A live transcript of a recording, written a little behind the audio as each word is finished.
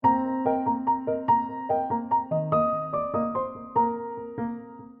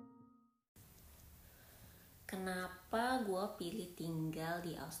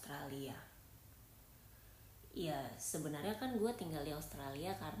Australia. Ya sebenarnya kan gue tinggal di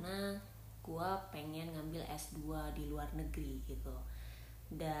Australia karena gue pengen ngambil S2 di luar negeri gitu.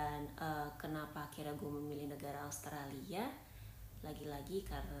 Dan kenapa akhirnya gue memilih negara Australia? Lagi-lagi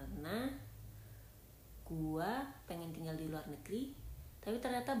karena gue pengen tinggal di luar negeri, tapi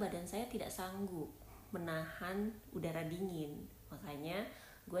ternyata badan saya tidak sanggup menahan udara dingin. Makanya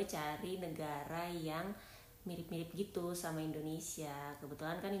gue cari negara yang mirip-mirip gitu sama Indonesia.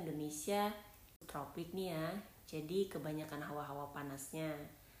 Kebetulan kan Indonesia tropik nih ya, jadi kebanyakan hawa-hawa panasnya.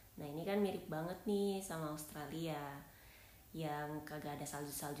 Nah ini kan mirip banget nih sama Australia yang kagak ada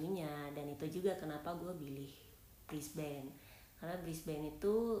salju-saljunya. Dan itu juga kenapa gue pilih Brisbane, karena Brisbane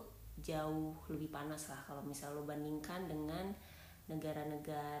itu jauh lebih panas lah kalau misal lo bandingkan dengan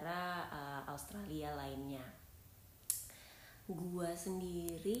negara-negara Australia lainnya. Gua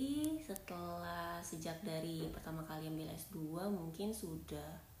sendiri sejak dari pertama kali ambil S2 mungkin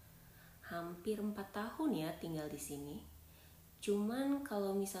sudah hampir 4 tahun ya tinggal di sini. Cuman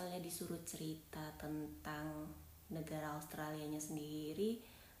kalau misalnya disuruh cerita tentang negara Australianya sendiri,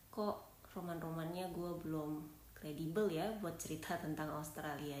 kok roman-romannya gue belum kredibel ya buat cerita tentang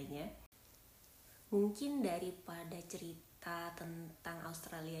Australianya. Mungkin daripada cerita tentang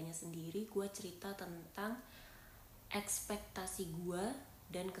Australianya sendiri, gue cerita tentang ekspektasi gue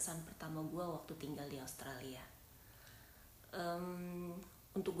dan kesan pertama gue waktu tinggal di Australia.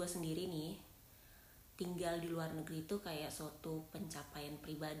 Untuk gue sendiri nih, tinggal di luar negeri itu kayak suatu pencapaian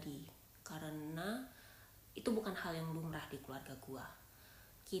pribadi, karena itu bukan hal yang lumrah di keluarga gue.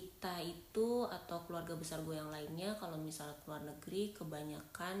 Kita itu atau keluarga besar gue yang lainnya kalau misalnya keluar negeri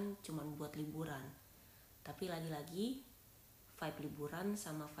kebanyakan cuman buat liburan. Tapi lagi-lagi vibe liburan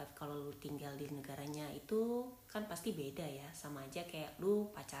sama vibe kalau lu tinggal di negaranya itu kan pasti beda ya. Sama aja kayak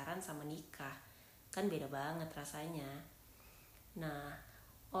lu pacaran sama nikah, kan beda banget rasanya. Nah,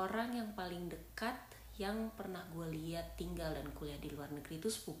 orang yang paling dekat yang pernah gue lihat tinggal dan kuliah di luar negeri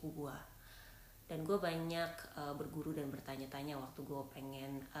itu sepupu gue. Dan gue banyak berguru dan bertanya-tanya waktu gue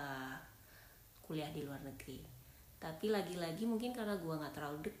pengen kuliah di luar negeri. Tapi lagi-lagi mungkin karena gue gak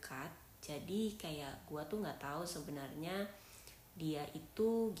terlalu dekat, jadi kayak gue tuh gak tahu sebenarnya dia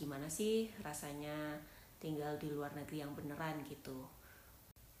itu gimana sih rasanya tinggal di luar negeri yang beneran gitu.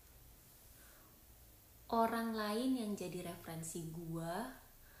 Orang lain yang jadi referensi gue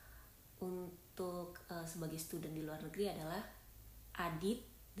untuk sebagai student di luar negeri adalah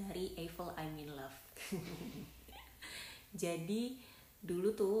Adit dari Eiffel I'm in Love. Jadi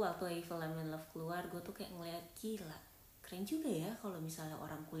dulu tuh waktu Eiffel I'm in Love keluar, gue tuh kayak ngeliat gila, keren juga ya kalau misalnya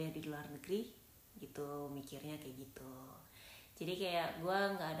orang kuliah di luar negeri gitu, mikirnya kayak gitu. Jadi kayak gue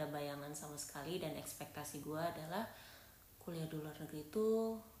nggak ada bayangan sama sekali, dan ekspektasi gue adalah kuliah di luar negeri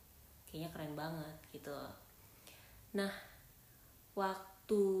itu kayaknya keren banget gitu. Nah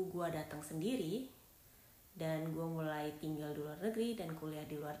waktu gue datang sendiri dan gue mulai tinggal di luar negeri dan kuliah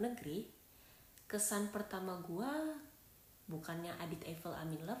di luar negeri, kesan pertama gue bukannya Adit Eiffel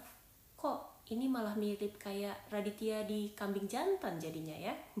I'm in Love, kok ini malah mirip kayak Raditya di Kambing Jantan jadinya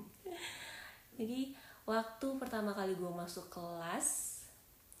ya. Jadi waktu pertama kali gue masuk kelas,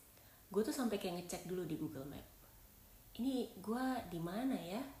 gue tuh sampai kayak ngecek dulu di Google Map, ini gue di mana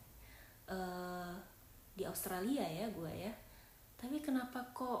ya, di Australia ya gue ya. Tapi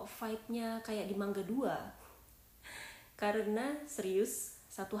kenapa kok vibe-nya kayak di Mangga 2? Karena serius,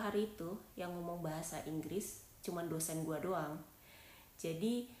 satu hari itu yang ngomong bahasa Inggris cuman dosen gue doang.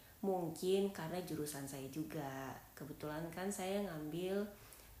 Jadi mungkin karena jurusan saya juga, kebetulan kan saya ngambil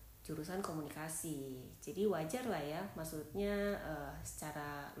jurusan komunikasi, jadi wajar lah ya. Maksudnya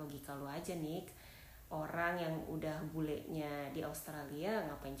secara logika lu aja nih, orang yang udah bulenya di Australia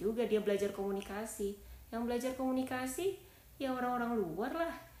ngapain juga dia belajar komunikasi. Yang belajar komunikasi ya orang-orang luar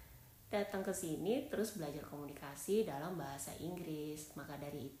lah, datang ke sini terus belajar komunikasi dalam bahasa Inggris. Maka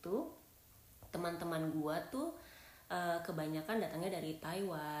dari itu teman-teman gua tuh kebanyakan datangnya dari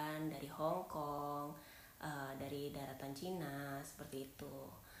Taiwan, dari Hong Kong, dari daratan Cina, seperti itu.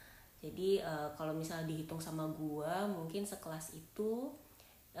 Jadi kalau misalnya dihitung sama gua, mungkin sekelas itu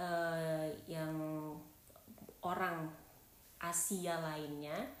yang orang Asia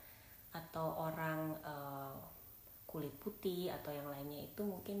lainnya atau orang kulit putih atau yang lainnya itu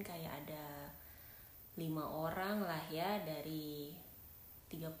mungkin kayak ada 5 orang lah ya dari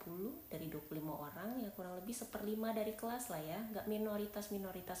 30, dari 25 orang ya, kurang lebih 1/5 dari kelas lah ya. Gak minoritas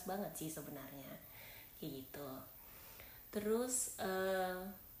banget sih sebenarnya kayak gitu. Terus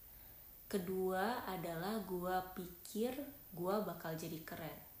kedua adalah gue pikir gue bakal jadi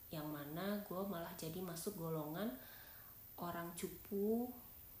keren, yang mana gue malah jadi masuk golongan orang cupu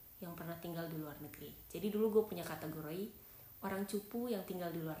yang pernah tinggal di luar negeri. Jadi dulu gue punya kategori orang cupu yang tinggal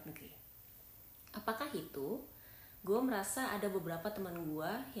di luar negeri. Apakah itu? Gue merasa ada beberapa teman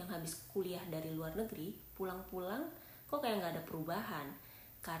gue yang habis kuliah dari luar negeri, pulang-pulang kok kayak gak ada perubahan.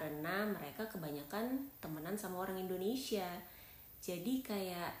 Karena mereka kebanyakan temenan sama orang Indonesia. Jadi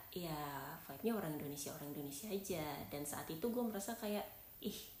kayak ya vibe-nya orang Indonesia aja. Dan saat itu gue merasa kayak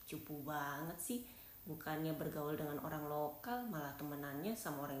cupu banget sih. Bukannya bergaul dengan orang lokal, malah temenannya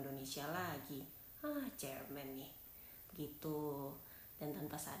sama orang Indonesia lagi. Chairman nih. Begitu. Dan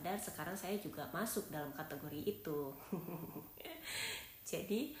tanpa sadar sekarang saya juga masuk dalam kategori itu.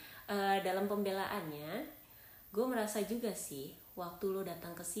 Jadi dalam pembelaannya gue merasa juga sih waktu lo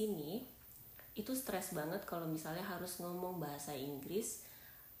datang ke sini itu stres banget kalau misalnya harus ngomong bahasa Inggris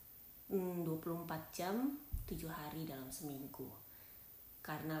 24 jam 7 hari dalam seminggu.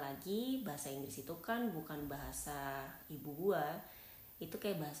 Karena lagi bahasa Inggris itu kan bukan bahasa ibu gue, itu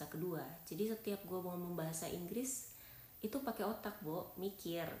kayak bahasa kedua. Jadi setiap gue mau ngomong bahasa Inggris itu pakai otak,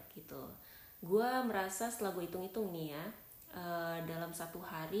 mikir gitu. Gue merasa setelah gue hitung-hitung nih ya, dalam satu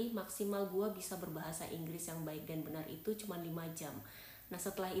hari maksimal gue bisa berbahasa Inggris yang baik dan benar itu cuma 5 jam. Nah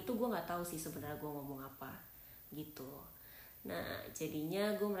setelah itu gue gak tahu sih sebenarnya gue ngomong apa gitu. Nah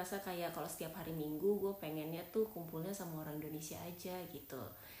jadinya gue merasa kayak kalau setiap hari Minggu gue pengennya tuh kumpulnya sama orang Indonesia aja gitu.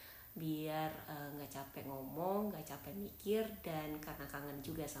 Biar gak capek ngomong, gak capek mikir, dan karena kangen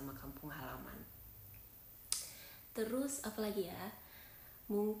juga sama kampung halaman. Terus apalagi ya,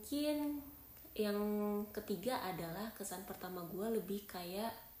 mungkin yang ketiga adalah kesan pertama gue lebih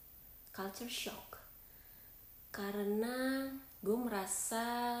kayak culture shock. Karena gue merasa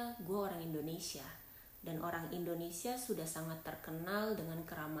gue orang Indonesia, dan orang Indonesia sudah sangat terkenal dengan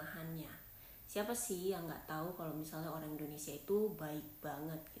keramahannya. Siapa sih yang gak tahu kalau misalnya orang Indonesia itu baik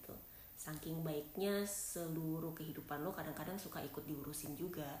banget gitu. Saking baiknya seluruh kehidupan lo kadang-kadang suka ikut diurusin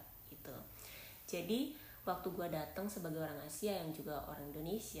juga gitu. Jadi waktu gue datang sebagai orang Asia yang juga orang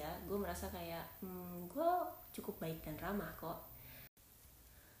Indonesia, gue merasa kayak gue cukup baik dan ramah kok.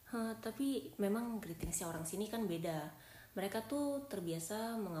 Tapi memang greetingsnya orang sini kan beda. Mereka tuh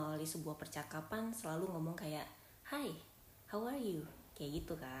terbiasa mengawali sebuah percakapan selalu ngomong kayak "Hi, how are you?" kayak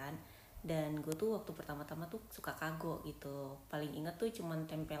gitu kan. Dan gue tuh waktu pertama-tama tuh suka kagok gitu. Paling inget tuh cuman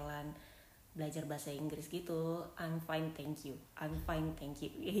tempelan belajar bahasa Inggris gitu, I'm fine thank you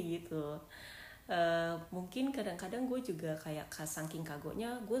gitu. Mungkin kadang-kadang gue juga kayak saking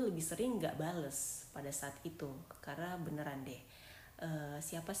kagoknya gue lebih sering gak bales pada saat itu. Karena beneran deh,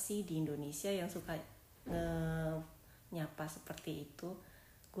 siapa sih di Indonesia yang suka nyapa seperti itu?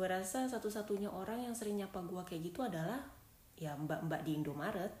 Gue rasa satu-satunya orang yang sering nyapa gue kayak gitu adalah ya mbak-mbak di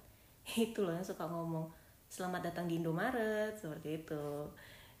Indomaret. Itu loh yang suka ngomong selamat datang di Indomaret, seperti itu.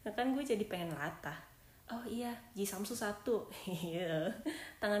 Nah kan gue jadi pengen latah. Oh iya, Ji Samsu 1.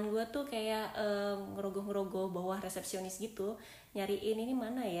 Tangan gue tuh kayak ngerogoh-ngerogoh bawah resepsionis gitu, nyariin ini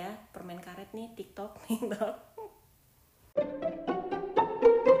mana ya permen karet nih, TikTok.